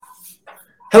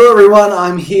Hello everyone,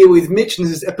 I'm here with Mitch and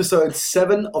this is episode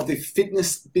 7 of the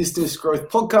Fitness Business Growth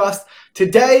Podcast.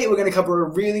 Today we're going to cover a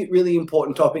really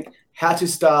important topic, how to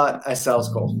start a sales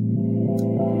call.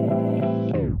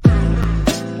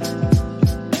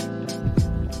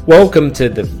 Welcome to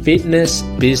the Fitness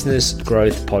Business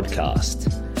Growth Podcast,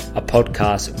 a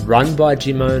podcast run by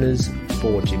gym owners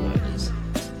for gym owners.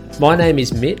 My name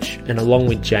is Mitch and along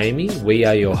with Jamie, we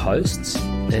are your hosts.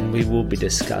 And we will be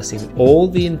discussing all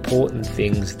the important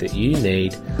things that you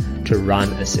need to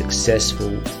run a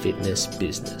successful fitness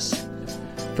business.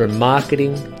 From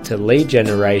marketing to lead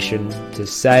generation to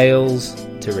sales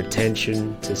to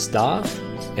retention to staff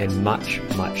and much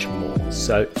more.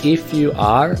 So if you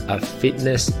are a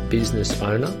fitness business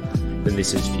owner, then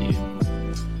this is for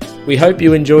you. We hope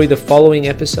you enjoy the following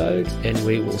episode and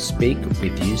we will speak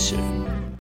with you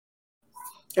soon.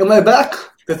 And we're back.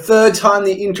 The third time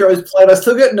the intro is played, I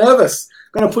still get nervous.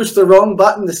 I'm going to push the wrong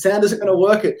button. The sound isn't going to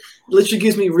work. It literally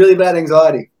gives me really bad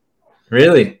anxiety.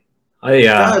 Really? I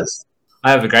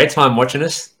have a great time watching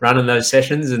us, running those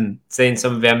sessions and seeing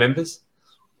some of our members.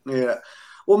 Yeah.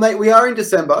 Well, mate, we are in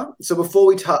December. So before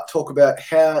we talk about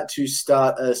how to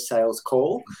start a sales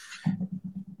call,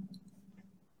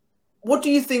 what do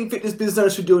you think fitness business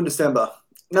owners should do in December?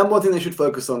 Number one thing they should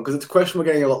focus on, because it's a question we're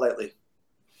getting a lot lately.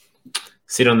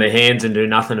 Sit on their hands and do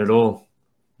nothing at all.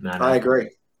 No. I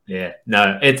agree. Yeah,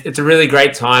 no, it's a really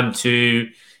great time to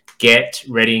get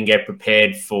ready and get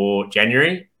prepared for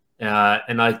January.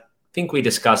 And I think we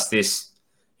discussed this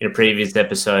in a previous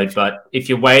episode, but if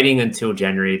you're waiting until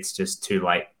January, it's just too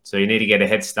late. So you need to get a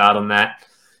head start on that.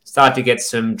 Start to get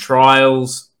some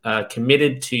trials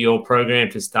committed to your program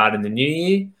to start in the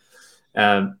new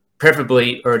year.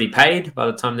 Preferably already paid by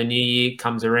the time the new year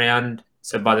comes around.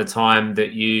 So by the time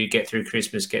that you get through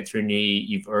Christmas, get through New Year,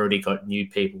 you've already got new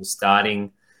people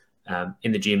starting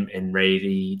in the gym and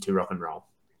ready to rock and roll.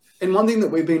 And one thing that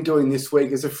we've been doing this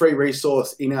week as a free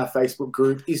resource in our Facebook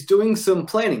group is doing some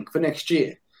planning for next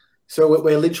year. So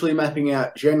we're literally mapping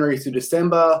out January to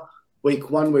December. Week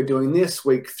 1, we're doing this.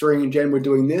 Week 3 in Jan, we're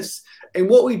doing this.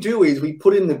 And what we do is we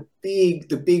put in the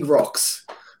big rocks.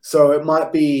 So it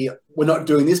might be, we're not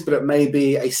doing this, but it may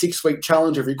be a 6-week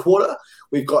challenge every quarter.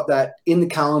 We've got that in the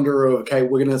calendar of, okay,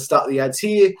 we're going to start the ads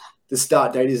here. The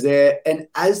start date is there. And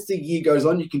as the year goes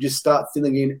on, you can just start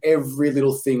filling in every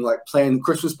little thing, like plan the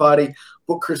Christmas party,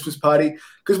 book Christmas party.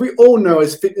 Because we all know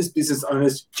as fitness business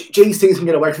owners, these things can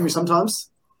get away from you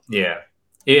sometimes. Yeah.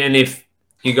 And if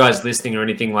you guys listening or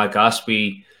anything like us,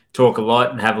 we talk a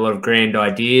lot and have a lot of grand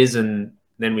ideas and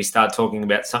then we start talking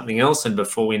about something else. And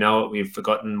before we know it, we've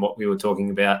forgotten what we were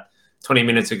talking about 20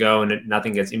 minutes ago and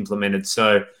nothing gets implemented.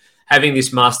 So having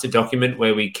this master document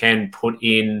where we can put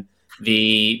in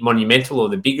the monumental or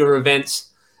the bigger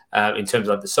events in terms of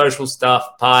like the social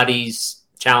stuff, parties,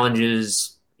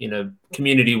 challenges,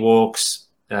 community walks,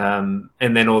 and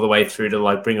then all the way through to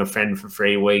like bring a friend for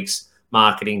 3 weeks,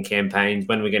 marketing campaigns,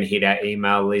 when we're going to hit our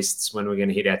email lists, when we're going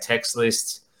to hit our text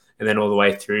lists, and then all the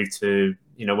way through to,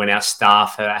 when our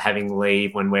staff are having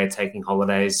leave, when we're taking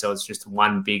holidays. So it's just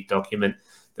one big document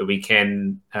that we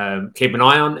can keep an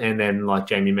eye on. And then, like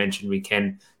Jamie mentioned, we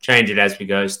can change it as we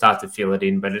go, start to fill it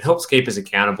in. But it helps keep us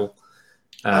accountable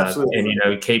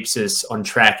and, keeps us on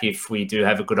track if we do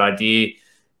have a good idea.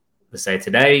 Let's say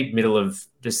today, middle of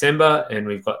December, and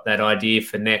we've got that idea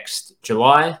for next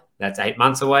July. That's 8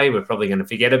 months away. We're probably going to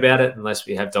forget about it unless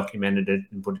we have documented it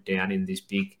and put it down in this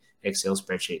big Excel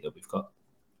spreadsheet that we've got.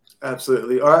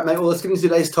 Absolutely. All right, mate. Well, let's get into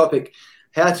today's topic.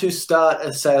 How to start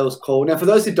a sales call. Now, for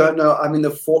those who don't know, I'm in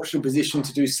the fortunate position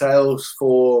to do sales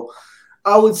for,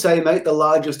 I would say, mate, the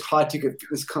largest high-ticket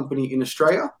fitness company in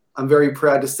Australia. I'm very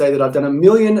proud to say that I've done $1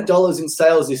 million in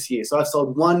sales this year. So I've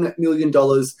sold $1 million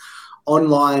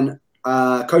online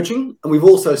coaching, and we've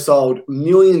also sold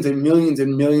millions and millions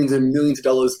and millions and millions of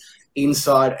dollars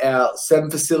inside our 7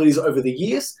 facilities over the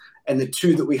years and the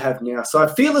 2 that we have now. So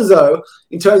I feel as though,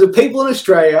 in terms of people in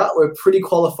Australia, we're pretty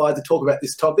qualified to talk about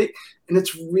this topic, and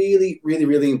it's really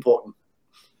important.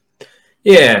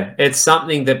 Yeah, it's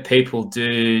something that people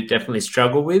do definitely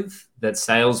struggle with. That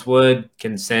sales word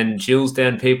can send chills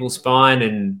down people's spine,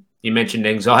 and you mentioned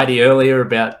anxiety earlier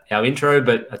about our intro,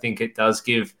 but I think it does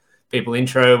give people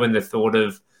intro when the thought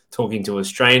of talking to a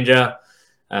stranger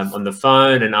on the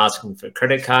phone and asking for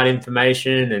credit card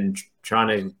information and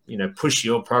trying to, push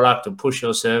your product or push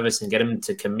your service and get them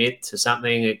to commit to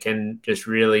something. It can just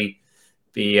really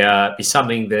be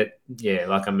something that,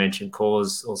 like I mentioned,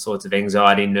 cause all sorts of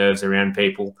anxiety and nerves around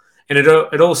people. And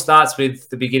it all starts with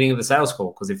the beginning of the sales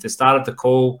call, because if the start of the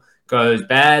call goes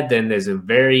bad, then there's a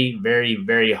very, very,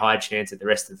 very high chance that the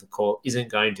rest of the call isn't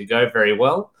going to go very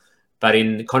well. But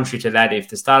in contrary to that, if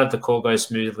the start of the call goes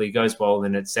smoothly, goes well,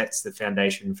 then it sets the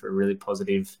foundation for a really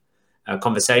positive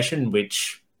conversation,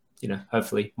 which,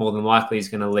 hopefully more than likely is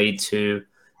going to lead to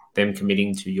them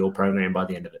committing to your program by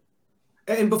the end of it.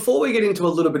 And before we get into a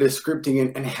little bit of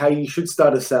scripting and how you should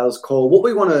start a sales call, what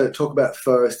we want to talk about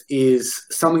first is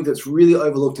something that's really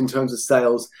overlooked in terms of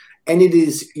sales, and it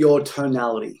is your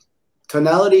tonality.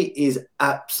 Tonality is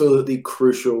absolutely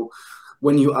crucial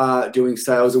when you are doing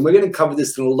sales. And we're going to cover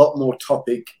this in a lot more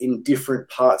topic in different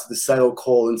parts of the sales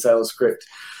call and sales script.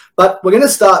 But we're going to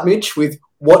start, Mitch, with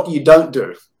what you don't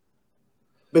do.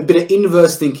 A bit of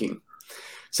inverse thinking.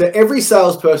 So every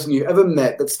salesperson you ever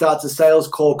met that starts a sales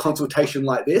call consultation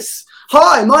like this: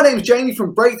 "Hi, my name is Jamie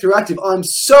from Breakthrough Active. I'm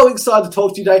so excited to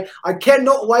talk to you today. I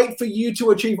cannot wait for you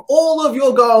to achieve all of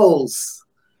your goals."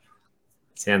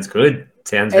 Sounds good.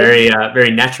 Sounds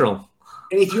very natural.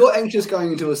 And if you're anxious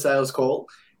going into a sales call,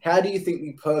 how do you think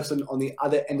the person on the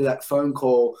other end of that phone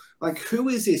call, like, who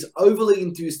is this overly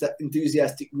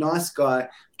enthusiastic, nice guy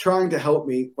trying to help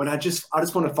me when I just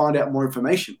want to find out more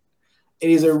information? It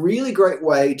is a really great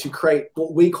way to create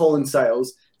what we call in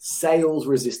sales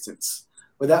resistance,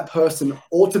 where that person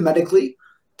automatically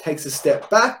takes a step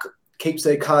back, keeps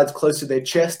their cards close to their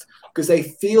chest, because they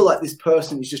feel like this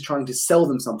person is just trying to sell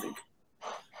them something.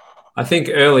 I think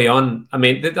early on,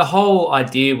 the whole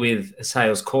idea with a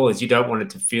sales call is you don't want it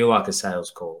to feel like a sales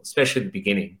call, especially at the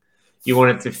beginning. You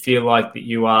want it to feel like that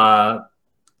you are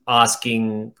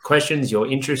asking questions, you're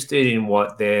interested in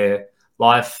what their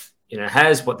life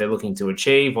has, what they're looking to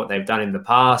achieve, what they've done in the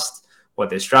past, what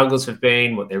their struggles have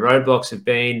been, what their roadblocks have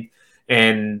been,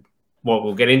 and what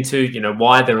we'll get into,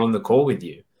 why they're on the call with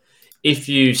you. If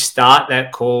you start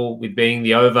that call with being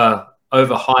the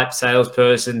overhyped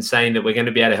salesperson saying that we're going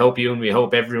to be able to help you and we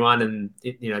help everyone, and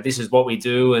this is what we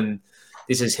do, and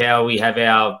this is how we have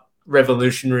our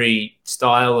revolutionary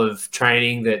style of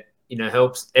training that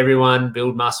helps everyone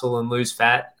build muscle and lose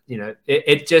fat,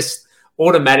 it just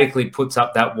automatically puts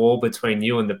up that wall between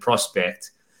you and the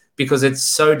prospect, because it's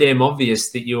so damn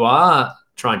obvious that you are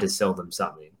trying to sell them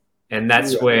something. And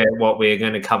that's where what we're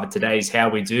going to cover today is how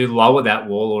we do lower that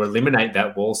wall or eliminate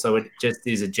that wall, so it just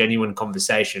is a genuine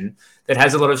conversation that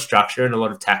has a lot of structure and a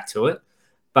lot of tact to it,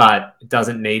 but it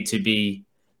doesn't need to be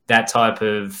that type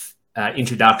of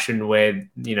introduction where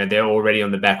they're already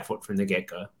on the back foot from the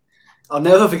get-go. I'll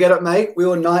never forget it, mate. We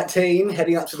were 19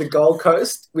 heading up to the Gold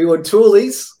Coast. We were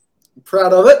toolies,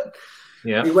 proud of it.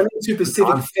 Yeah. We went into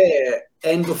Pacific Fair,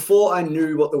 and before I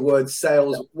knew what the word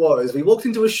sales was, we walked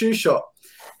into a shoe shop.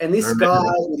 And this guy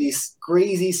with his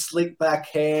greasy, slick back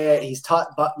hair, his tight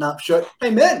button-up shirt.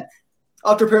 "Hey, man,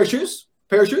 after a pair of shoes?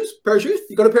 Pair of shoes? Pair of shoes?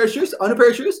 You got a pair of shoes? Own a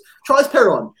pair of shoes? Try this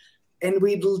pair on." And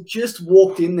we'd just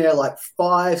walked in there like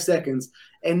 5 seconds.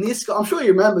 And this guy, I'm sure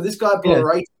you remember, this guy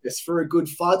berated us for a good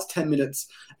 5 to 10 minutes.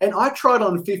 And I tried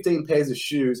on 15 pairs of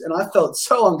shoes, and I felt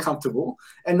so uncomfortable.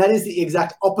 And that is the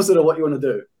exact opposite of what you want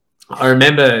to do. I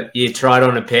remember you tried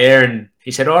on a pair and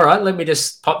he said, "All right, let me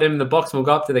just pop them in the box and we'll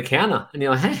go up to the counter." And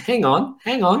you're like, hang on.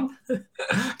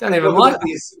 Don't even like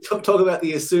talk about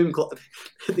the assumed clothes.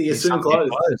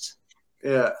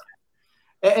 Yeah.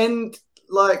 And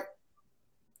like,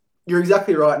 you're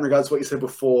exactly right in regards to what you said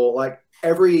before. Like,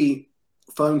 every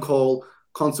phone call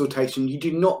consultation, you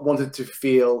do not want it to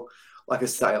feel like a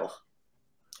sale,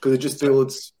 because it just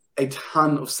builds a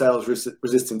ton of sales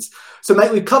resistance. So,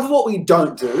 mate, we've covered what we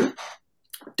don't do.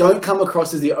 Don't come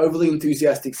across as the overly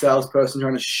enthusiastic salesperson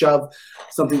trying to shove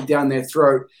something down their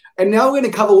throat. And now we're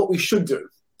going to cover what we should do.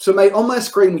 So, mate, on my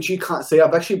screen, which you can't see,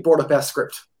 I've actually brought up our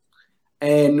script.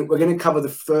 And we're going to cover the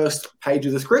first page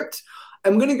of the script.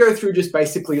 I'm going to go through just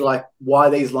basically like why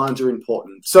these lines are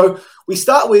important. So we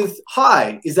start with,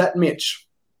 "Hi, is that Mitch?"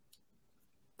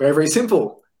 Very, very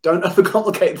simple. Don't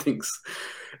overcomplicate things.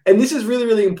 And this is really,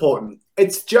 really important.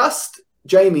 It's just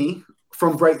Jamie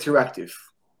from Breakthrough Active.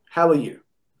 How are you?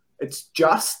 It's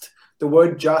just, the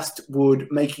word just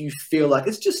would make you feel like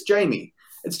it's just Jamie.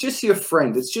 It's just your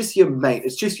friend. It's just your mate.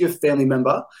 It's just your family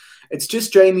member. It's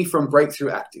just Jamie from Breakthrough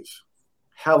Active.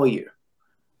 How are you?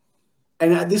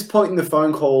 And at this point in the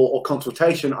phone call or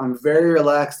consultation, I'm very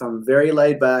relaxed. I'm very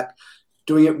laid back,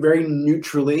 doing it very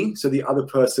neutrally so the other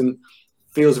person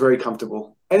feels very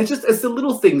comfortable. And it's the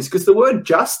little things, because the word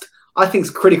just, I think,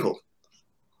 is critical.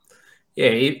 Yeah,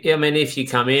 if you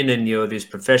come in and you're this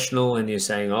professional and you're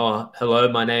saying, "Oh,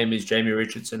 hello, my name is Jamie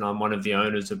Richardson. I'm one of the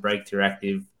owners of Breakthrough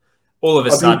Active." All of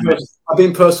a sudden, I've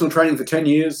been personal training for 10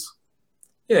 years.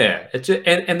 Yeah,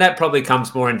 and that probably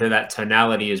comes more into that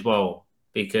tonality as well,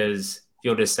 because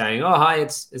you're just saying, "Oh, hi,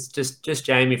 it's just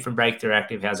Jamie from Breakthrough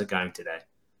Active. How's it going today?"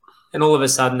 And all of a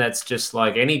sudden, that's just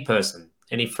like any person.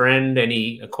 any friend,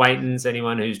 any acquaintance,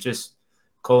 anyone who's just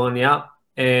calling you up.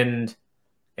 And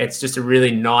it's just a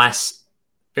really nice,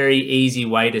 very easy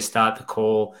way to start the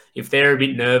call. If they're a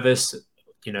bit nervous,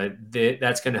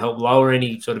 that's going to help lower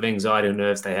any sort of anxiety or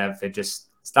nerves they have. They're just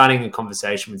starting a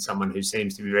conversation with someone who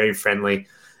seems to be very friendly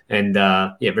and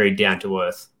very down to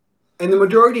earth. And the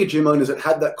majority of gym owners that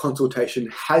had that consultation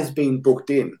has been booked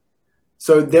in.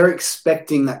 So they're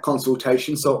expecting that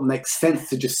consultation. So it makes sense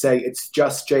to just say, it's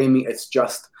just Jamie, it's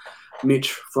just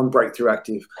Mitch from Breakthrough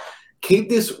Active. Keep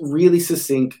this really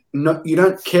succinct. No, you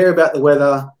don't care about the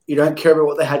weather. You don't care about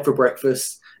what they had for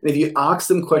breakfast. And if you ask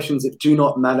them questions that do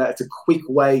not matter, it's a quick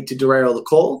way to derail the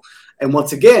call. And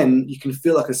once again, you can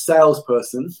feel like a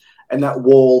salesperson, and that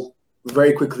wall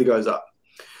very quickly goes up.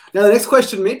 Now, the next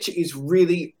question, Mitch, is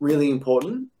really, really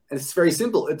important. And it's very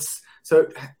simple. So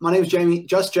my name is Jamie,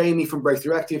 just Jamie from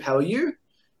Breakthrough Active. How are you?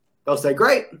 They'll say,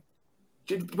 great.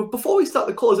 But before we start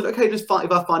the call, is it okay if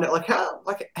I find out,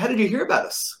 how did you hear about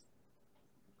us?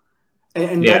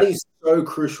 And that is so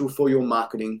crucial for your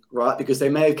marketing, right? Because they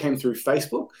may have came through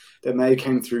Facebook, they may have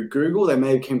came through Google, they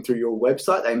may have came through your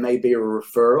website, they may be a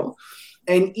referral.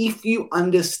 And if you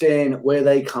understand where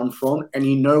they come from and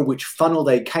you know which funnel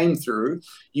they came through,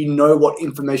 you know what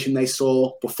information they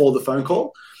saw before the phone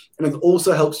call. And it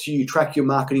also helps you track your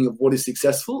marketing of what is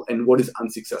successful and what is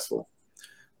unsuccessful.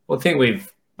 Well, I think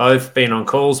we've both been on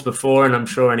calls before, and I'm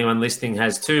sure anyone listening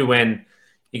has too, when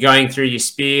you're going through your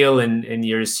spiel and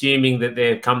you're assuming that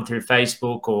they've come through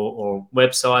Facebook or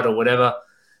website or whatever.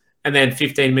 And then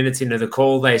 15 minutes into the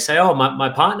call, they say, oh, my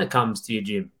partner comes to your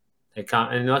gym. They come,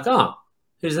 and you're like, oh,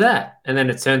 who's that? And then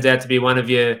it turns out to be one of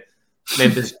your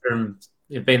members from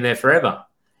you've been there forever.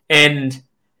 And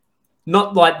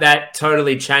not like that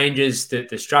totally changes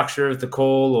the structure of the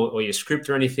call or your script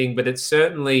or anything, but it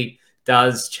certainly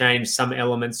does change some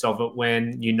elements of it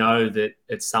when you know that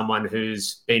it's someone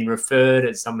who's been referred,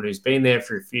 it's someone who's been there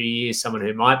for a few years, someone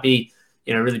who might be,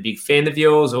 a really big fan of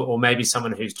yours, or maybe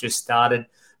someone who's just started.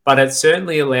 But it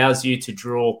certainly allows you to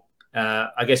draw,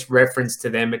 reference to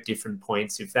them at different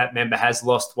points. If that member has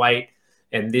lost weight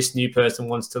and this new person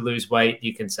wants to lose weight,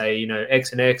 you can say,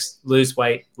 X and X lose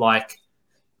weight like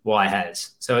Y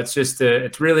has. So it's just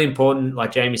it's really important,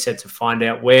 like Jamie said, to find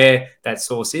out where that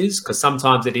source is, because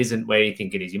sometimes it isn't where you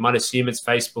think it is. You might assume it's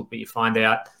Facebook, but you find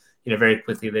out very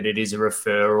quickly that it is a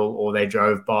referral, or they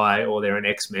drove by, or they're an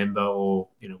ex-member, or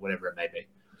whatever it may be.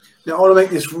 Now, I want to make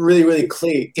this really, really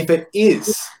clear. If it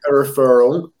is a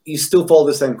referral, you still follow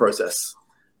the same process.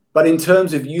 But in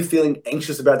terms of you feeling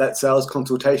anxious about that sales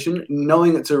consultation,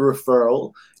 knowing it's a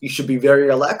referral, you should be very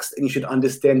relaxed, and you should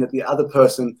understand that the other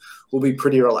person will be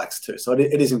pretty relaxed too. So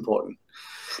it is important.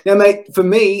 Now, mate, for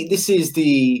me, this is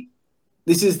the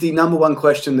number one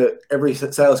question that every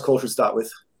sales call should start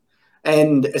with,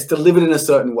 and it's delivered in a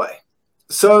certain way.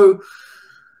 So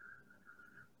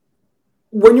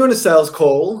when you're on a sales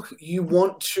call, you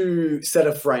want to set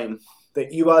a frame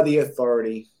that you are the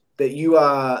authority, that you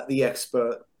are the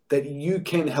expert, that you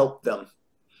can help them.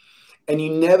 And you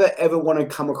never, ever want to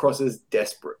come across as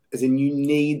desperate, as in you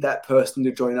need that person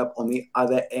to join up on the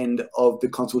other end of the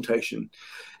consultation.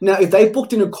 Now, if they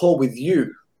booked in a call with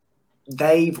you,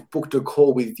 they've booked a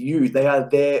call with you. They are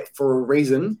there for a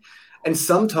reason. And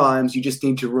sometimes you just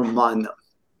need to remind them.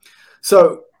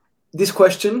 So this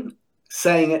question,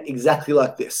 saying it exactly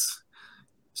like this.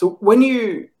 So when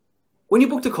you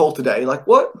booked a call today,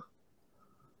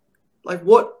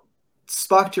 what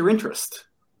sparked your interest?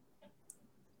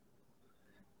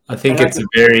 I think it's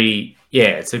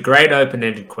a great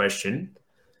open-ended question.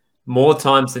 More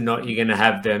times than not, you're going to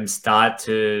have them start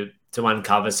to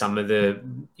uncover some of the,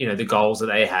 the goals that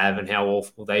they have and how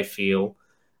awful they feel.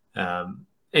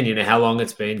 And how long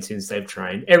it's been since they've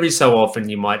trained. Every so often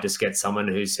you might just get someone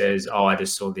who says, oh, I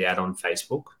just saw the ad on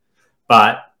Facebook.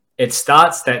 But it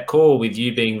starts that call with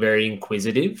you being very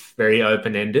inquisitive, very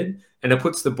open-ended, and it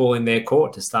puts the ball in their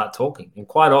court to start talking. And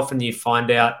quite often you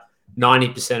find out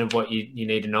 90% of what you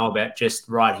need to know about just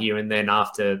right here and then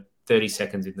after 30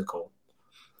 seconds in the call.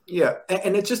 Yeah,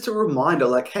 and it's just a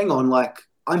reminder, hang on,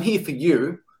 I'm here for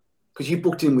you because you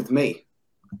booked in with me.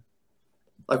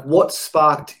 What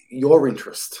sparked your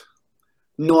interest?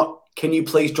 Not, can you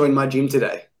please join my gym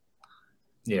today?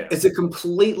 Yeah. It's a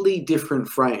completely different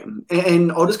frame.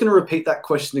 And I'm just going to repeat that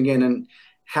question again and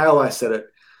how I said it.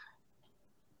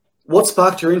 What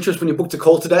sparked your interest when you booked a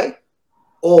call today?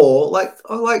 Or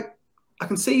I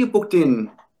can see you booked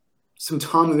in some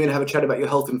time we're going to have a chat about your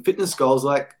health and fitness goals.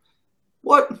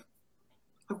 What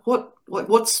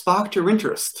sparked your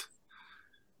interest?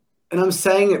 And I'm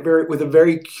saying it with a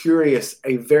very curious,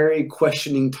 a very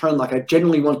questioning tone. I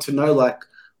genuinely want to know,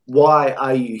 why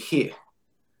are you here?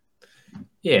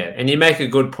 Yeah, and you make a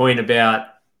good point about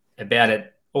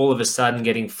it all of a sudden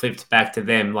getting flipped back to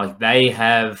them. Like they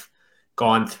have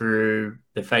gone through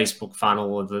the Facebook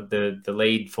funnel or the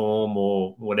lead form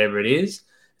or whatever it is,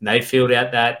 and they filled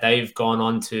out that. They've gone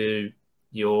onto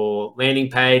your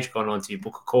landing page, gone onto your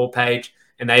book a call page,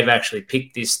 and they've actually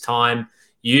picked this time.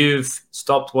 You've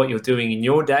stopped what you're doing in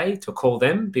your day to call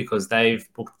them because they've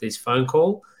booked this phone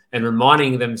call, and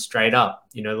reminding them straight up,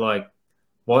 like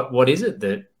what is it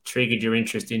that triggered your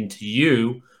interest into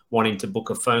you wanting to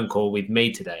book a phone call with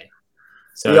me today?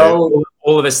 So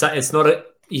all of a sudden, it's not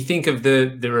you think of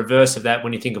the reverse of that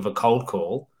when you think of a cold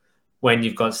call, when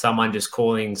you've got someone just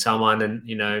calling someone and,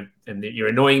 and you're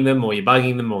annoying them or you're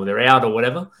bugging them or they're out or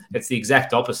whatever. It's the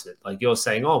exact opposite. Like you're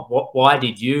saying, why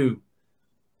did you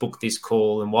book this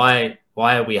call and why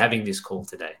are we having this call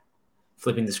today?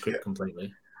 Flipping the script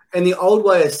completely. And the old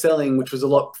way of selling, which was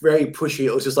very pushy,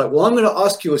 it was just like, well, I'm going to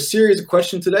ask you a series of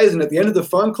questions today, and at the end of the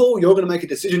phone call, you're going to make a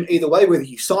decision either way, whether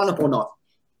you sign up or not.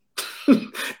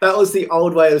 That was the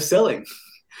old way of selling.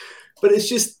 But it's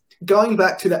just going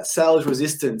back to that sales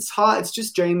resistance. Hi, it's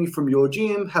just Jamie from your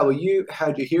gym. How are you? How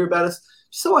did you hear about us?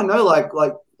 Just so I know, like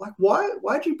why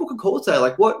did you book a call today?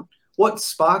 Like what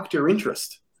sparked your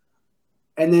interest?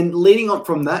 And then leading on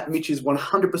from that, Mitch is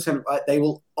 100% right. They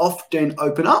will often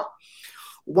open up.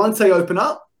 Once they open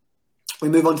up, we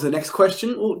move on to the next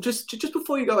question. Well, just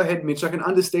before you go ahead, Mitch, I can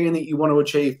understand that you want to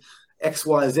achieve X,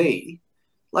 Y, Z.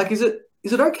 Like, is it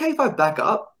okay if I back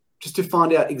up just to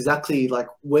find out exactly like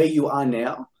where you are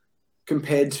now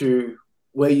compared to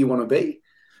where you want to be?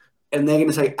 And they're going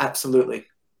to say absolutely.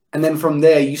 And then from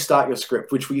there, you start your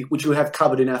script, which we have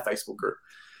covered in our Facebook group.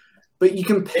 But you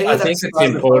compare. I think it's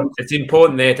important. It's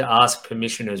important there to ask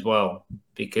permission as well,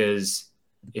 because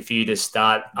if you just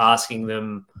start asking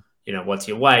them, what's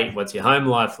your weight, what's your home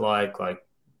life like,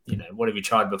 what have you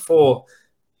tried before?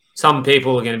 Some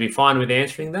people are going to be fine with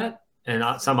answering that,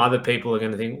 and some other people are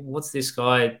going to think, what's this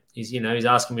guy? He's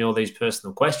asking me all these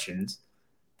personal questions.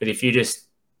 But if you just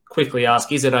quickly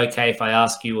ask, is it okay if I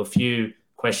ask you a few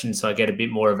questions so I get a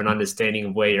bit more of an understanding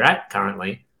of where you're at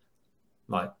currently?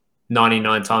 Like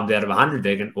 99 times out of 100,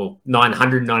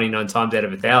 999 times out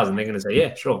of 1,000, they're going to say,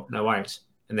 yeah, sure, no worries.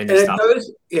 And then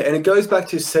it goes back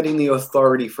to setting the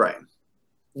authority frame,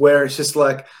 where it's just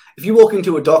like, if you walk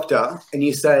into a doctor and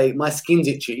you say, my skin's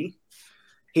itchy,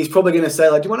 he's probably going to say,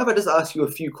 like, do you mind if I just ask you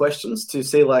a few questions to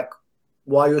see, like,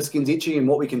 why your skin's itchy and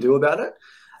what we can do about it?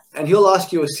 And he'll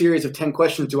ask you a series of 10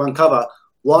 questions to uncover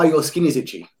why your skin is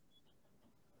itchy.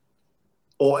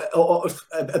 Or a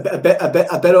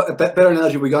better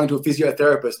analogy, we're going to a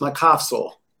physiotherapist, my calf's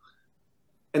sore.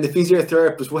 And the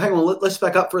physiotherapist, well, hang on, let's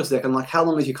back up for a second. Like, how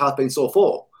long has your calf been sore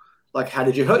for? Like, how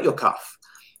did you hurt your calf?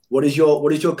 What is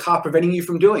your calf preventing you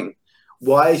from doing?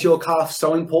 Why is your calf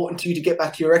so important to you to get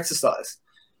back to your exercise?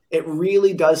 It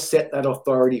really does set that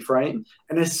authority frame.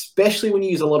 And especially when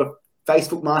you use a lot of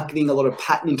Facebook marketing, a lot of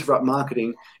pattern interrupt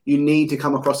marketing, you need to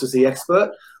come across as the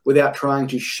expert without trying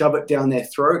to shove it down their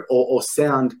throat or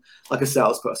sound like a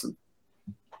salesperson.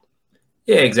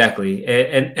 Yeah, exactly.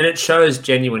 And it shows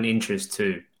genuine interest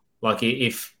too. Like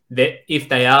if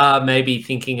they are maybe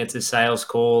thinking it's a sales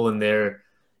call and they're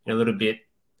a little bit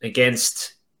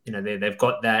against, they've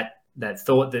got that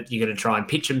thought that you're going to try and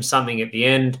pitch them something at the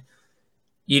end,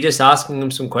 you're just asking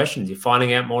them some questions. You're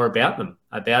finding out more about them,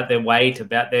 about their weight,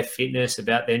 about their fitness,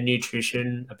 about their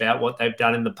nutrition, about what they've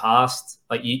done in the past.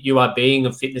 Like you are being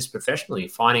a fitness professional. You're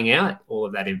finding out all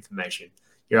of that information.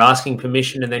 You're asking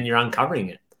permission and then you're uncovering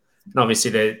it. And obviously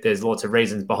there's lots of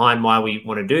reasons behind why we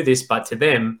want to do this, but to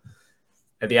them,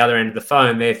 at the other end of the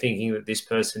phone, they're thinking that this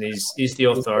person is the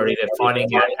authority. They're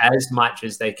finding out as much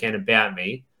as they can about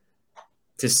me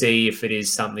to see if it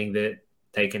is something that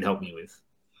they can help me with.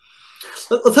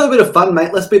 Let's have a bit of fun,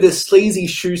 mate. Let's be the sleazy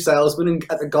shoe salesman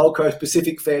at the Gold Coast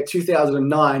Pacific Fair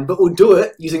 2009, but we'll do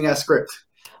it using our script.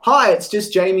 Hi, it's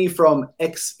just Jamie from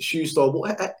X Shoe Store.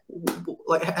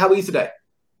 Like, how are you today?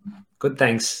 Good,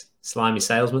 thanks, slimy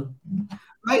salesman.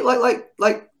 Mate,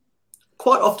 like,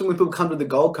 quite often when people come to the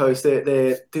Gold Coast,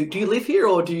 do you live here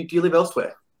or do you live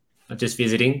elsewhere? I'm just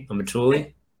visiting. I'm a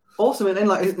toolie. Awesome, and then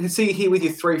like, see you here with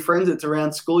your three friends. It's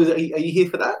around school. Are you here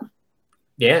for that?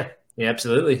 Yeah,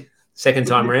 absolutely. Second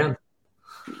time around.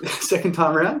 Second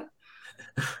time around.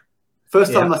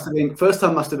 First time must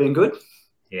have been good.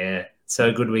 Yeah,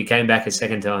 so good. We came back a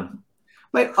second time.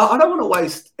 Mate, I don't want to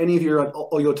waste any of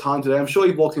your time today. I'm sure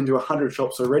you've walked into 100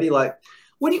 shops already. Like,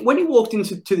 when you walked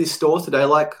into this store today,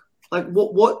 like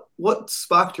what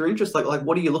sparked your interest? Like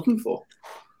what are you looking for?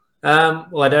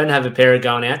 Well, I don't have a pair of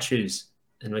going out shoes,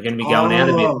 and we're going to be going out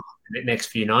a bit the next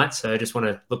few nights. So I just want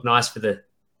to look nice for the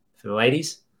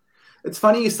ladies. It's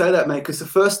funny you say that, mate, because this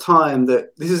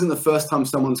isn't the first time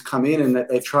someone's come in and that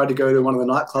they've tried to go to one of the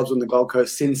nightclubs on the Gold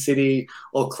Coast, Sin City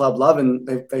or Club Love, and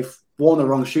they've worn the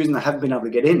wrong shoes and they haven't been able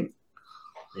to get in.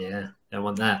 Yeah, don't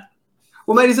want that.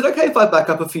 Well, mate, is it okay if I back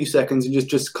up a few seconds and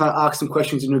just kind of ask some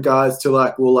questions in regards to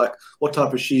what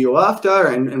type of shoe you're after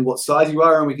and what size you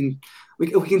are, and we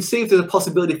can see if there's a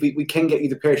possibility if we can get you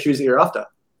the pair of shoes that you're after.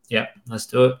 Yeah, let's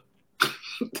do it.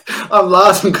 I'm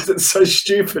laughing because it's so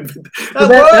stupid.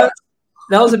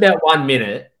 That was about 1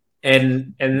 minute,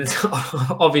 and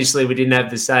obviously we didn't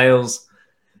have the sales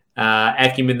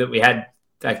acumen that we had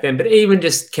back then. But even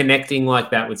just connecting like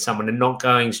that with someone and not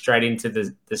going straight into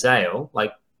the sale,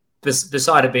 like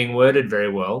beside it being worded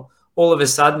very well, all of a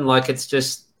sudden, like it's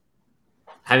just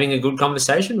having a good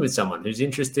conversation with someone who's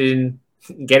interested in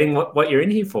getting what you're in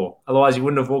here for. Otherwise, you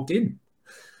wouldn't have walked in.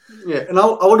 Yeah, and I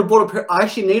would have bought a pair. I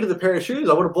actually needed a pair of shoes.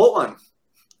 I would have bought one.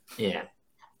 Yeah.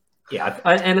 Yeah,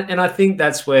 and I think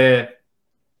that's where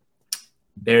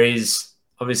there is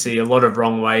obviously a lot of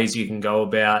wrong ways you can go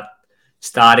about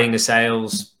starting a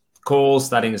sales call,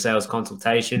 starting a sales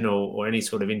consultation, or any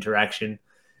sort of interaction.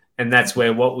 And that's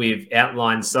where what we've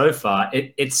outlined so far,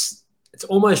 it's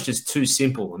almost just too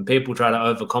simple, and people try to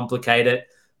overcomplicate it.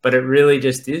 But it really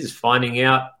just is finding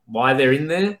out why they're in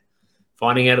there,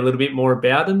 finding out a little bit more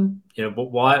about them. You know,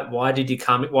 why did you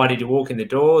come? Why did you walk in the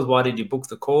doors? Why did you book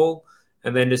the call?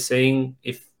 And then just seeing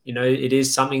if, it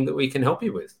is something that we can help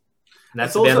you with. And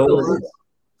that's about all it is.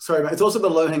 Sorry, mate. It's also the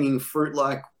low-hanging fruit.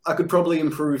 Like, I could probably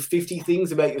improve 50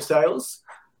 things about your sales,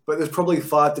 but there's probably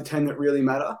 5 to 10 that really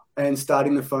matter. And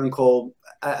starting the phone call,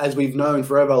 as we've known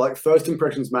forever, like first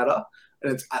impressions matter,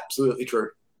 and it's absolutely true.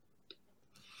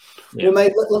 Yeah. Well,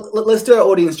 mate, let's do our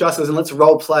audience justice and let's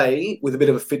role play with a bit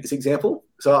of a fitness example.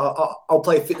 So I'll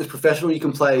play fitness professional. You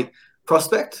can play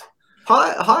prospect.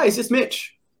 Hi, is this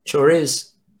Mitch? Sure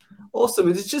is. Awesome.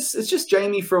 It's just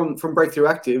Jamie from Breakthrough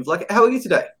Active. Like, how are you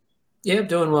today? Yeah, I'm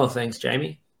doing well, thanks,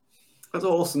 Jamie. That's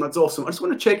awesome. I just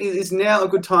want to check, is now a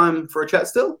good time for a chat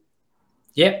still?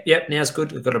 Yep, now's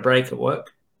good. We've got a break at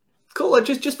work. Cool. Like,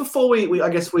 just before we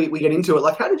get into it,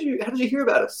 like, how did you hear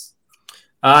about us?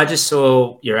 I just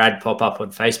saw your ad pop up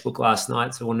on Facebook last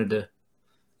night, so I wanted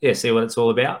to see what it's all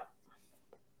about.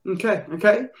 Okay.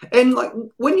 And like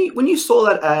when you saw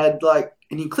that ad, like,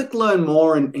 and you clicked learn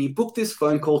more and you booked this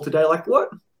phone call today, like what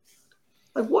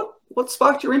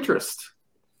sparked your interest?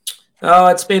 Oh,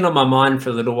 it's been on my mind for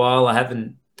a little while. I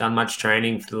haven't done much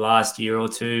training for the last year or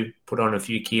two, put on a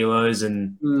few kilos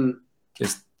and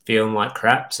just feeling like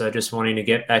crap. So just wanting to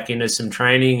get back into some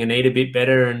training and eat a bit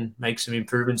better and make some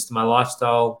improvements to my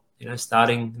lifestyle,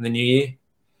 starting in the new year.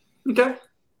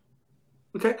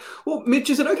 Okay. Well, Mitch,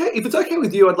 is it okay? If it's okay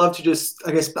with you, I'd love to just,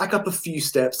 back up a few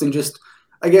steps and just,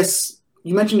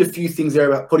 you mentioned a few things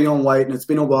there about putting on weight and it's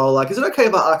been a while. Like, is it okay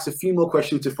if I ask a few more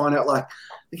questions to find out like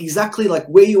exactly like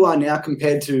where you are now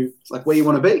compared to like where you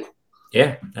want to be?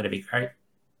 Yeah, that'd be great.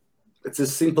 It's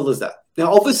as simple as that.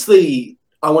 Now, obviously,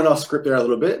 I went off script there a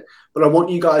little bit, but I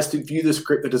want you guys to view the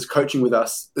script that is coaching with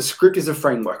us. The script is a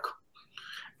framework.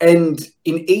 And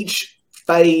in each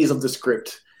phase of the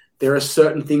script, there are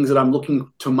certain things that I'm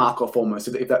looking to mark off almost,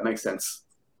 if that makes sense.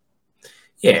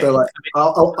 Yeah. So like, I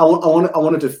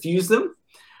want to diffuse them.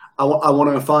 I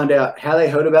want to find out how they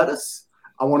heard about us.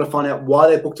 I want to find out why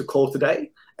they booked a call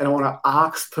today. And I want to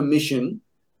ask permission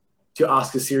to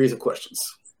ask a series of questions.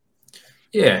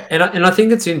 Yeah. And I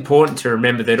think it's important to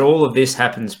remember that all of this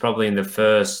happens probably in the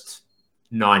first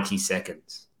 90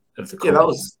 seconds of the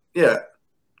call.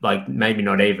 Like maybe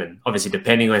not even, obviously,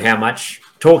 depending on how much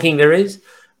talking there is.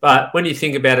 But when you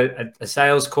think about it, a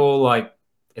sales call, like,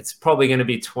 it's probably going to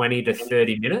be 20 to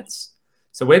 30 minutes.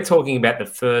 So we're talking about the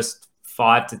first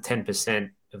 5 to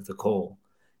 10% of the call.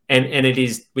 And it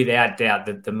is without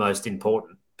doubt the most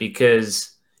important,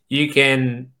 because you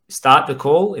can start the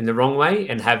call in the wrong way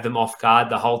and have them off guard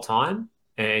the whole time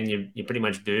and you're pretty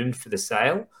much doomed for the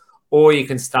sale. Or you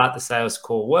can start the sales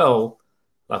call well,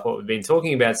 like what we've been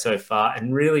talking about so far,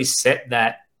 and really set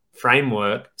that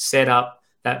framework, set up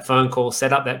that phone call,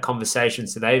 set up that conversation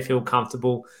so they feel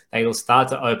comfortable. They will start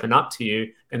to open up to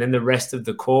you. And then the rest of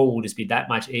the call will just be that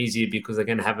much easier because they're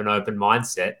going to have an open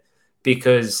mindset,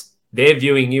 because they're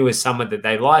viewing you as someone that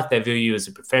they like. They view you as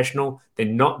a professional. They're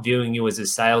not viewing you as a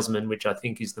salesman, which I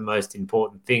think is the most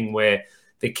important thing, where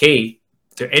the key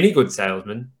to any good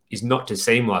salesman is not to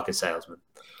seem like a salesman.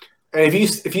 And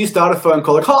if you start a phone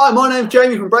call like, "Hi, my name's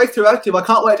Jamie from Breakthrough Active. I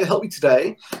can't wait to help you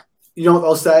today." You know what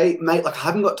they'll say? "Mate, like, I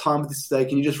haven't got time for this today.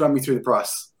 Can you just run me through the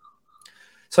price?"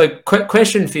 So quick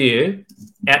question for you.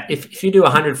 If you do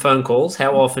 100 phone calls,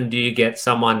 how often do you get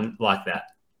someone like that?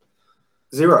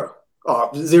 0.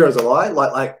 Oh, 0's a lie.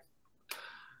 Like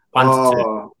 1 to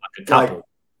 2, like a couple.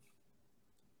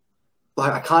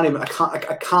 Like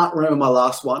I can't remember my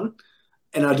last one,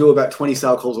 and I do about 20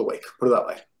 sale calls a week. Put it that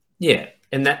way. Yeah,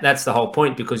 and that's the whole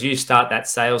point, because you start that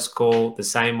sales call the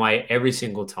same way every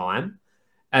single time,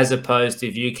 as opposed to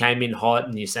if you came in hot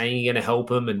and you're saying you're going to help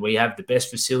them, and we have the best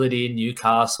facility in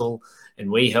Newcastle,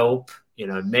 and we help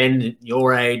men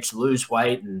your age lose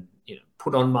weight and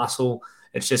put on muscle.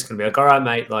 It's just going to be like, all right,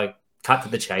 mate, like cut to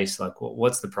the chase. Like,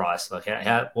 what's the price? Like,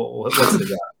 what's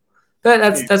the go?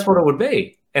 That's what it would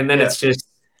be. And then it's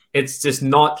just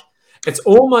not. It's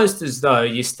almost as though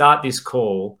you start this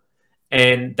call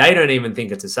and they don't even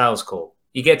think it's a sales call.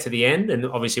 You get to the end, and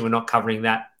obviously we're not covering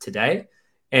that today,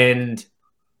 and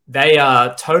they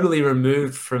are totally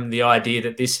removed from the idea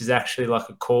that this is actually like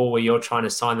a call where you're trying to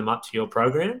sign them up to your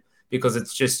program, because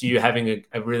it's just you having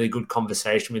a really good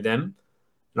conversation with them,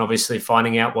 and obviously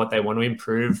finding out what they want to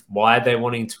improve, why they're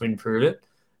wanting to improve it,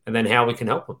 and then how we can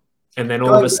help them. And then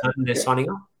all of a sudden they're signing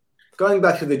up. Going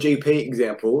back to the GP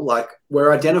example, like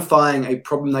we're identifying a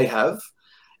problem they have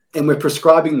and we're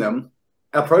prescribing them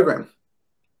our program.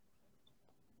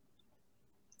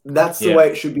 That's the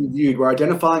way it should be viewed. We're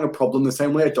identifying a problem the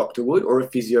same way a doctor would or a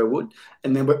physio would,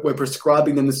 and then we're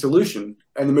prescribing them the solution.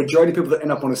 And the majority of people that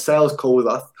end up on a sales call with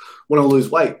us want to lose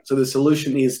weight. So the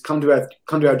solution is come to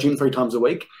our gym 3 times a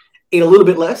week, eat a little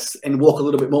bit less, and walk a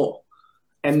little bit more.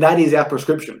 And that is our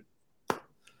prescription.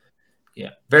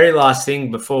 Yeah. Very last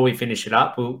thing before we finish it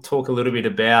up, we'll talk a little bit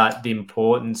about the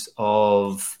importance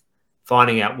of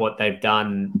finding out what they've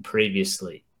done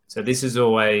previously. So this is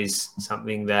always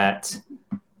something that,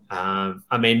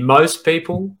 most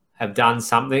people have done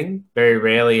something. Very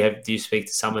rarely do you speak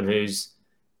to someone who's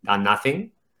done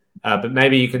nothing. But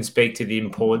maybe you can speak to the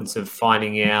importance of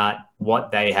finding out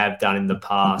what they have done in the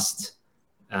past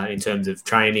in terms of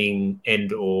training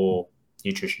and or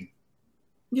nutrition.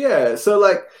 Yeah. So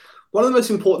like one of the most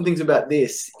important things about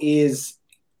this is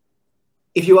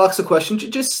if you ask a question,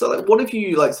 just like, what if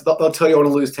you like, so they'll tell you I want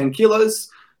to lose 10 kilos.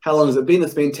 How long has it been?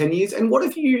 It's been 10 years. And what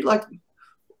if you like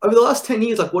over the last 10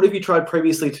 years, like what have you tried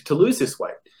previously to lose this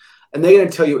weight? And they're going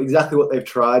to tell you exactly what they've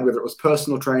tried, whether it was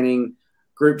personal training,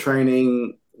 group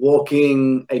training,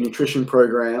 walking, a nutrition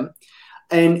program.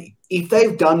 And if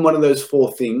they've done one of those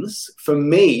 4 things, for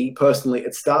me personally,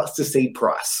 it starts to see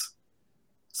price.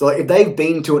 So like if they've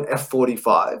been to an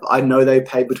F45, I know they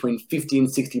paid between 50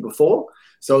 and 60 before.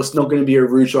 So it's not going to be a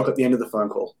rude shock at the end of the phone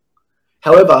call.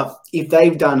 However, if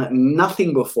they've done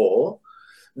nothing before,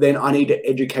 then I need to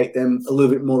educate them a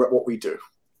little bit more at what we do.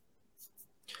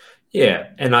 Yeah,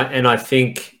 and I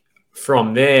think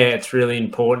from there, it's really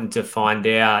important to find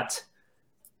out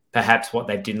perhaps what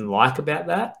they didn't like about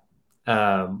that,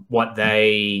 what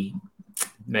they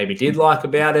maybe did like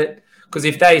about it. Because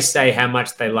if they say how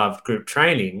much they loved group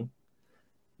training,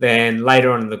 then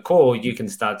later on in the call, you can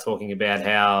start talking about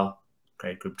how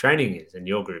great group training is and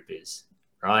your group is,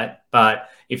 right? But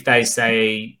if they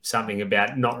say something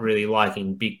about not really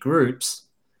liking big groups,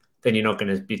 then you're not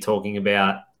going to be talking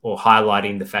about or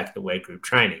highlighting the fact that we're group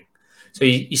training. So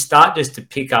you start just to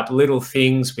pick up little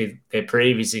things with their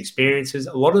previous experiences.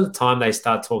 A lot of the time they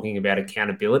start talking about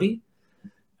accountability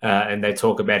and they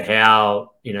talk about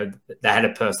how, they had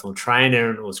a personal trainer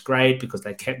and it was great because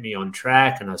they kept me on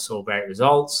track and I saw great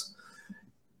results.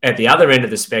 At the other end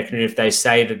of the spectrum, if they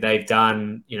say that they've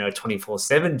done,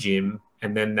 24/7 gym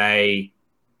and then they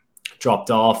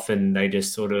dropped off and they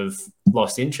just sort of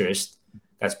lost interest,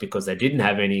 that's because they didn't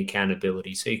have any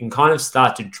accountability. So you can kind of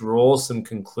start to draw some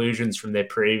conclusions from their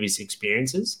previous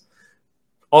experiences.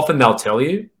 Often they'll tell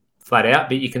you flat out,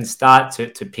 but you can start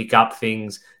to pick up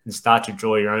things and start to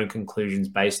draw your own conclusions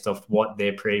based off what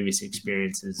their previous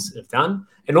experiences have done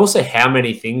and also how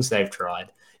many things they've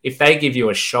tried. If they give you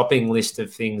a shopping list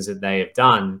of things that they have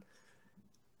done,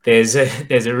 there's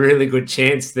a really good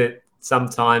chance that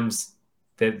sometimes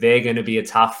that they're going to be a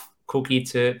tough cookie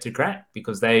to crack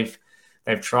because they've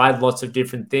tried lots of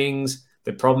different things.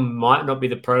 The problem might not be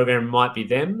the program, it might be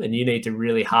them, and you need to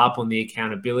really harp on the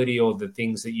accountability or the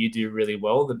things that you do really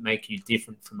well that make you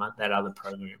different from that other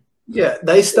program. Yeah,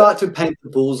 they start to paint the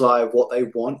bullseye of what they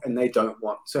want and they don't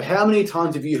want. So how many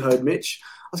times have you heard, Mitch,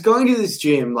 I was going to this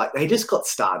gym, like they just got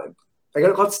started. They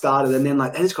got started and then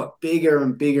like they just got bigger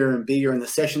and bigger and bigger and the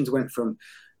sessions went from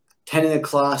 10 in a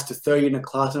class to 30 in a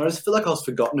class and I just feel like I was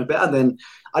forgotten about. And then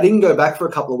I didn't go back for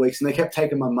a couple of weeks and they kept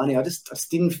taking my money. I just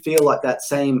didn't feel like that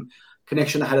same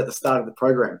connection I had at the start of the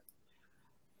program.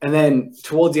 And then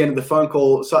towards the end of the phone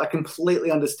call, so I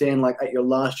completely understand like at your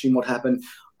last gym what happened.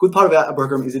 Good part about our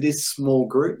program is it is small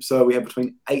group. So we have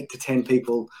between 8 to 10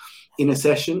 people in a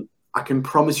session. I can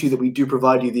promise you that we do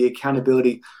provide you the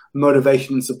accountability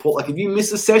motivation and support. Like if you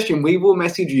miss a session, we will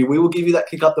message you. We will give you that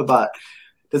kick up the butt.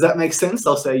 Does that make sense?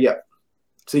 They'll say, yeah.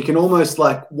 So you can almost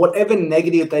like whatever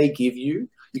negative they give you,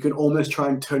 you can almost try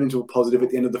and turn into a positive at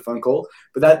the end of the phone call.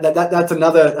 But that's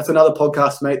another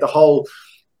podcast, mate. The whole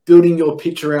building your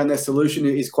pitch around their solution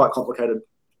is quite complicated.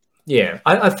 Yeah,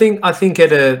 I think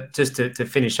just to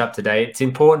finish up today, it's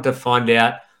important to find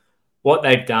out what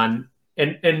they've done.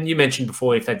 And you mentioned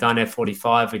before if they've done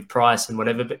F45 with price and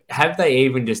whatever, but have they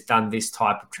even just done this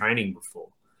type of training before?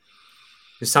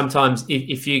 Because sometimes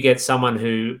if you get someone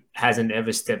who hasn't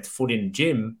ever stepped foot in a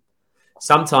gym,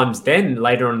 sometimes then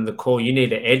later on in the call, you need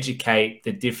to educate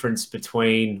the difference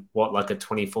between what like a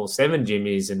 24/7 gym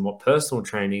is and what personal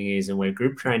training is and where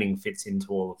group training fits into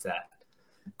all of that.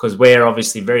 Because we're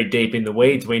obviously very deep in the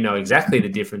weeds. We know exactly the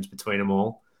difference between them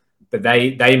all, but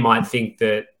they might think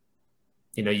that,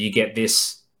 you know, you get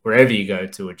this wherever you go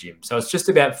to a gym. So it's just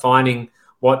about finding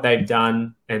what they've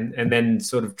done and then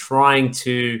sort of trying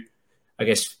to, I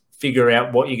guess, figure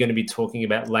out what you're going to be talking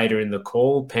about later in the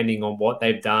call, depending on what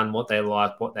they've done, what they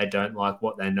like, what they don't like,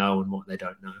 what they know and what they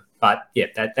don't know. But yeah,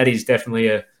 that is definitely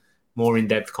a more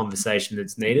in-depth conversation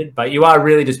that's needed. But you are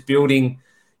really just building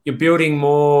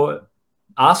more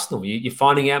arsenal. You're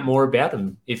finding out more about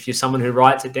them. If you're someone who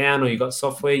writes it down or you've got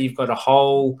software, you've got a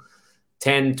whole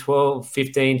 10, 12,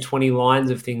 15, 20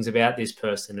 lines of things about this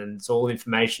person. And it's all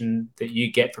information that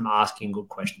you get from asking good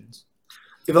questions.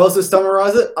 If I was to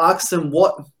summarize it, ask them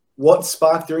what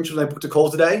sparked their interest when they booked a call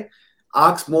today.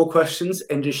 Ask more questions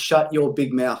and just shut your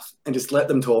big mouth and just let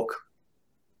them talk.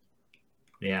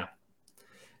 Yeah.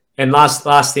 And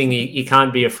last thing, you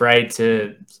can't be afraid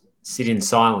to sit in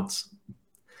silence.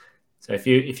 So if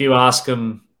you ask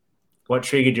them what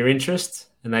triggered your interest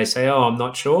and they say, "Oh, I'm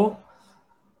not sure,"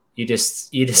 you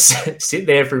just sit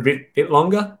there for a bit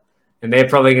longer, and they're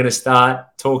probably going to start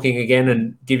talking again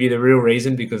and give you the real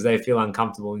reason because they feel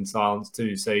uncomfortable in silence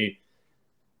too. So you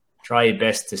try your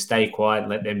best to stay quiet and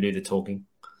let them do the talking.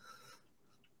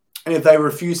 And if they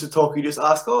refuse to talk, you just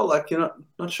ask, "Oh, like you're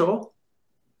not sure."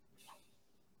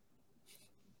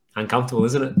 Uncomfortable,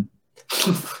 isn't it?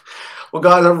 Well,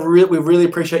 guys, we really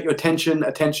appreciate your attention.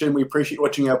 We appreciate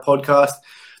watching our podcast.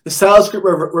 The sales script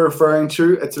we're referring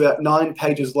to, it's about 9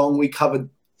 pages long. We covered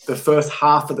the first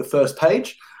half of the first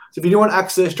page. So if you do want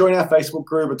access, join our Facebook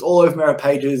group. It's all over our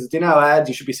pages. It's in our ads.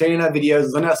 You should be seeing our videos.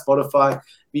 It's on our Spotify. If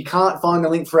you can't find the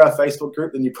link for our Facebook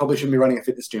group, then you probably shouldn't be running a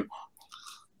fitness gym.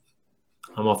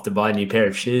 I'm off to buy a new pair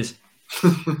of shoes.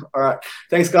 All right.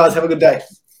 Thanks, guys. Have a good day.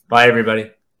 Bye,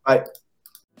 everybody. Bye.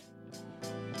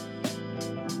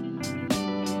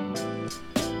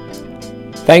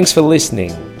 Thanks for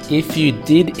listening. If you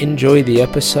did enjoy the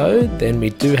episode, then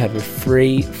we do have a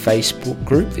free Facebook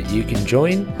group that you can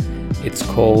join. It's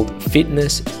called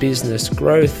Fitness Business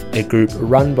Growth, a group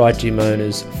run by gym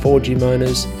owners for gym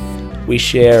owners. We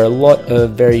share a lot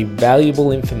of very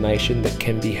valuable information that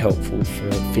can be helpful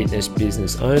for fitness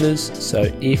business owners. So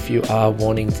if you are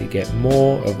wanting to get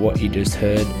more of what you just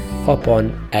heard, hop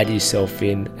on, add yourself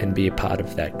in, and be a part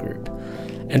of that group.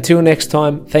 Until next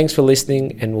time, thanks for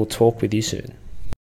listening, and we'll talk with you soon.